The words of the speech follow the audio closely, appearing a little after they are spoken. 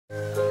We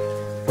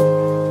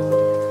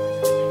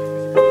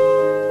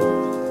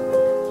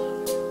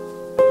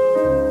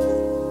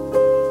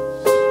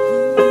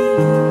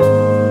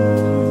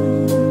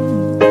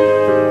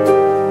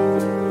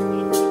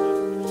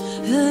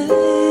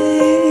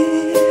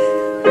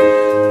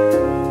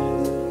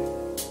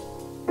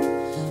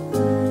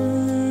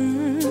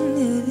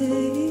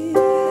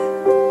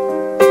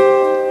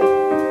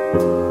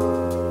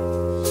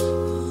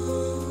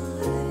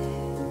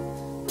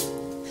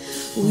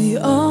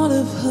all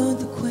have heard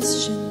the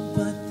question,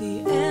 but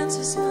the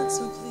answer's not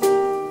so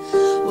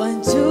clear. Why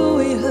do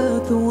we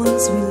hurt the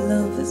ones we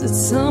love? Is it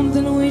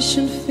something we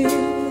should feel?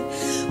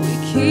 We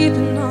keep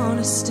an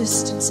honest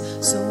distance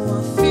so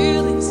our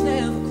feelings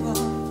never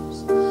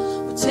cross.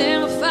 We're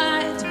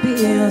terrified to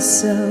be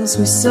ourselves.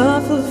 We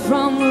suffer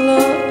from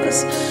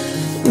loss.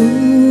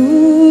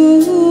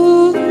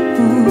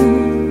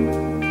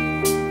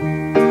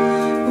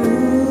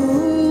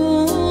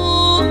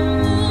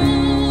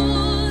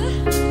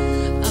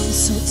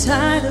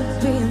 Tired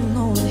of being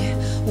lonely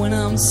when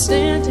I'm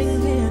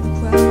standing in the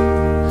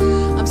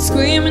crowd. I'm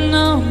screaming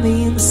on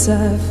the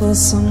inside for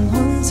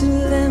someone to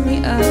let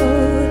me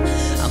out.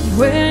 I'm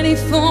ready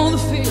for the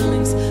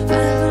feelings, I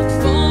look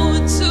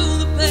forward to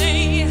the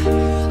pain.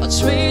 I'll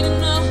trade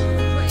all the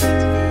great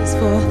days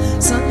for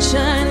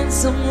sunshine in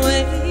some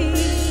way.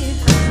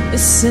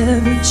 It's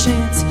every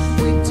chance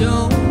we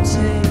don't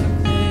take,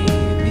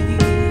 baby.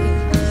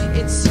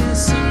 It's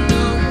yes or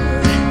no.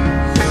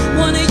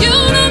 One of you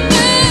to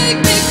make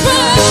me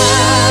cry.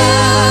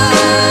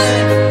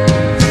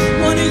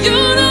 Want you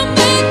to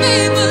make me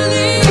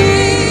believe.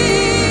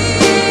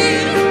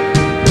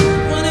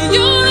 Want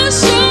you to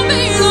show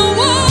me the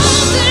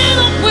world in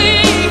a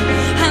way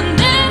I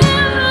never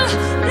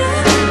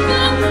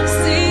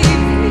see.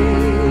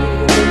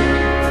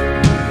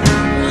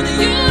 Want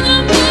you to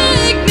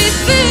make me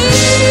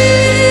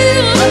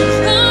feel,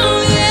 oh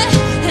yeah,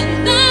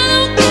 and I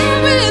don't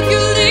care if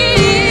you leave.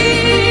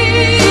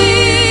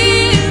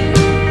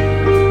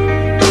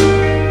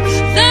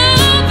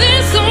 Love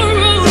is the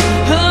root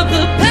of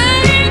the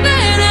pain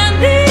that I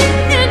need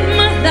in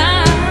my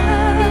life.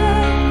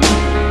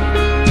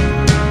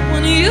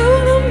 Want you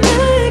to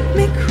make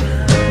me cry.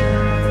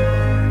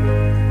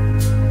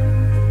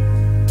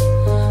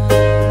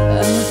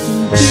 I've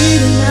been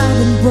beaten, I've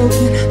been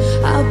broken,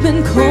 I've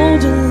been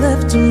cold and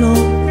left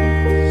alone.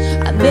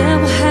 I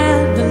never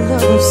had the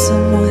love of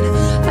someone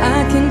I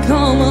can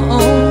call my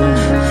own.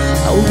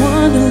 I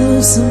wanna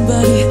lose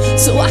somebody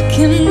so I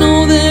can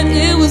know that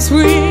it was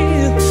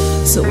real.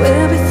 So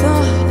every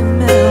thought and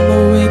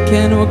memory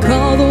can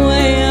recall the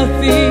way I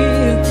feel.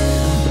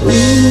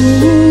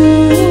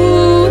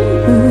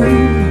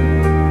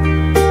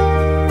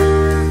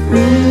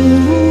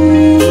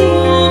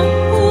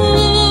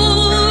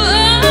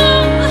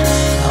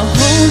 I'll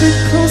hold it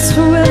close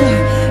forever.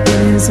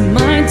 It is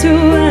mine to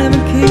have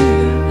and keep.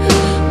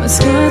 My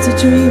scars are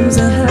dreams I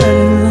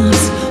hadn't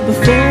lost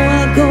before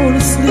I go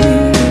to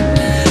sleep.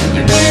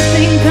 You might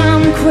think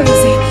I'm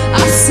crazy,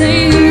 I say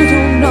you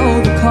don't know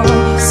the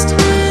cost.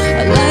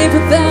 A life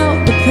without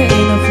the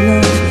pain of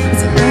love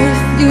is a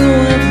life you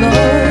have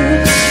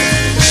lost.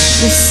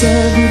 This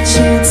every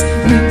chance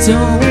we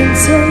don't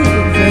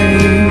take,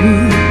 baby.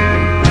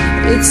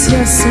 It's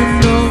yes or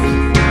no.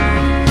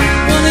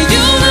 Want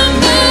you to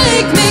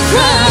make me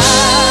cry.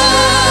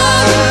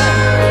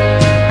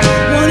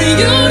 Want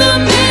you to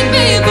make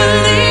me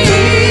believe.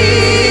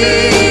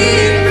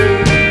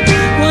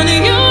 Want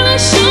you to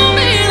show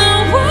me the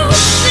world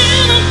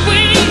in a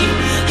way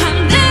I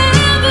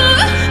never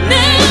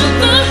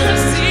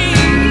see.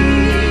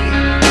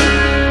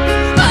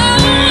 Oh,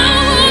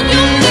 want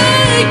you to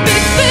make me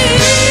feel.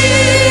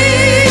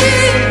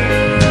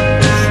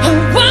 Oh,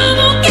 I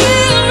don't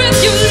care if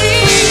you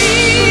leave.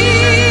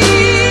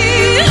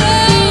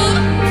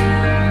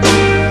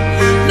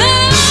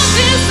 Love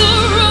is the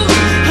root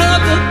of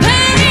the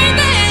pain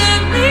that I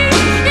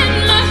need in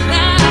my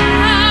life.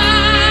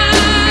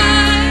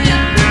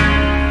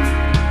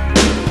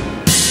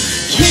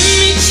 Give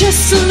me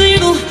just a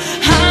little,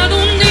 I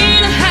don't need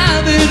to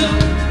have it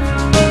all.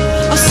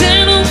 I'll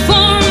settle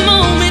for a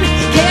moment,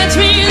 catch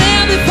me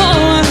there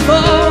before I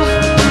fall.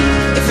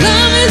 If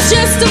love is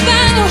just a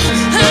battle,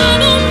 I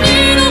don't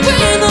need to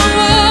win the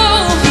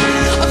war.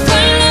 I'll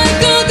fight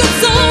like a good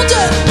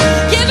soldier,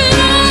 give it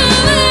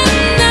all and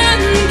then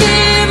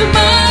give it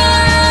all.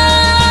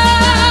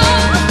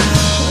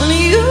 Want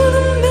you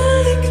to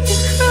make me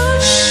cry.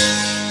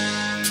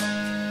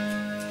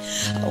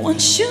 I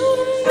want you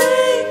to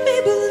make me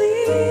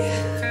believe.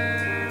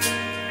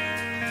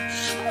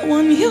 I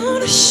want you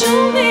to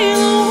show me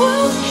the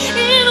world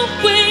in a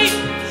way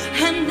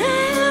I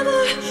never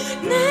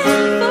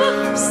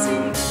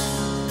see.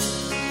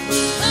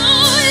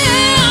 Oh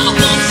yeah, I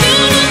want you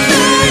to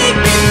make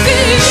me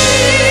feel.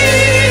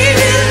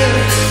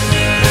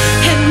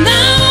 And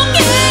I don't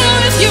care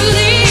if you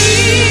leave.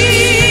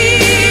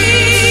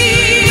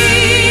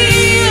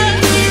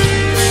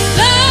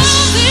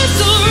 Love is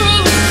the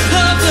root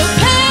of the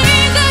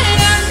pain that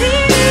I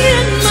need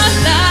in my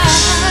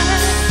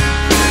life.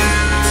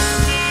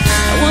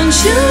 I want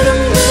you to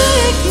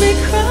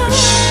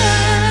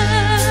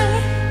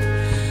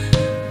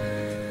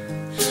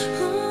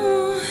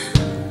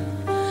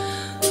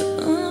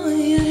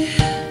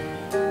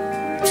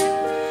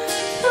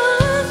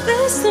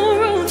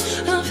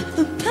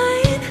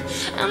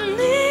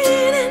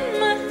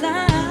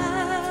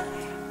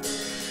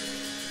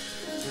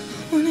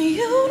when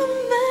you don't